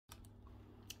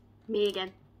Me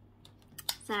again.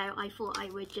 So I thought I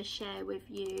would just share with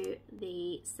you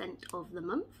the scent of the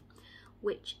month,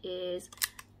 which is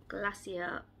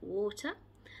Glacier Water.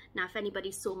 Now, if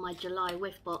anybody saw my July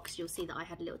whiff box, you'll see that I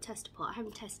had a little tester pot. I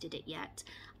haven't tested it yet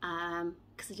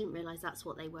because I didn't realise that's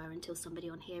what they were until somebody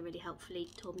on here really helpfully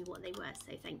told me what they were,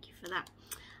 so thank you for that.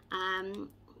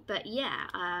 But yeah,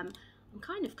 I'm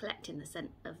kind of collecting the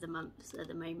scent of the months at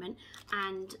the moment,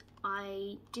 and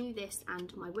I do this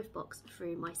and my whiff box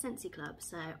through my Scentsy club,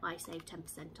 so I save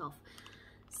 10% off.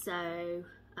 So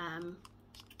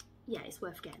yeah, it's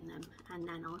worth getting them, and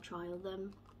then I'll trial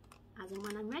them as and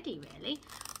when I'm ready, really.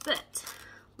 But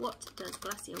what does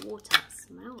Glacier Water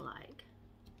smell like?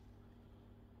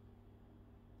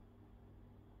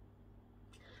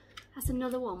 That's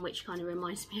another one which kind of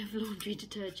reminds me of laundry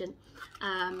detergent.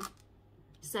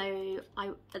 So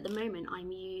at the moment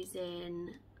I'm using,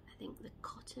 I think, the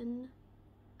cotton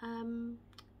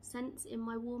scents in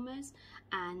my warmers,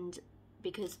 and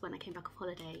because when I came back off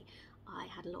holiday I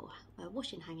had a lot of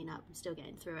washing hanging up. I'm still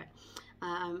getting through it,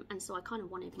 and so I kind of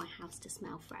wanted my house to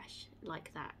smell fresh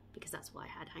like that, because that's what I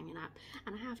had hanging up.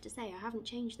 And I have to say, I haven't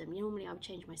changed them. Normally I would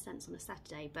change my scents on a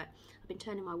Saturday, but I've been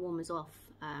turning my warmers off,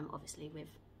 obviously with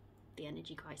the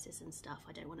energy crisis and stuff.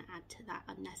 I don't want to add to that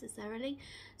unnecessarily,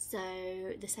 so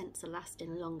the scents are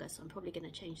lasting longer, so I'm probably going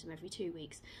to change them every 2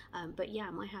 weeks. But yeah,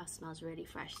 my house smells really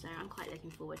fresh, so I'm quite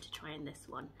looking forward to trying this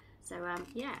one. So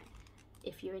yeah,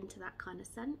 if you're into that kind of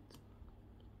scent,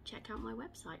 check out my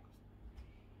website.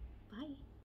 Bye.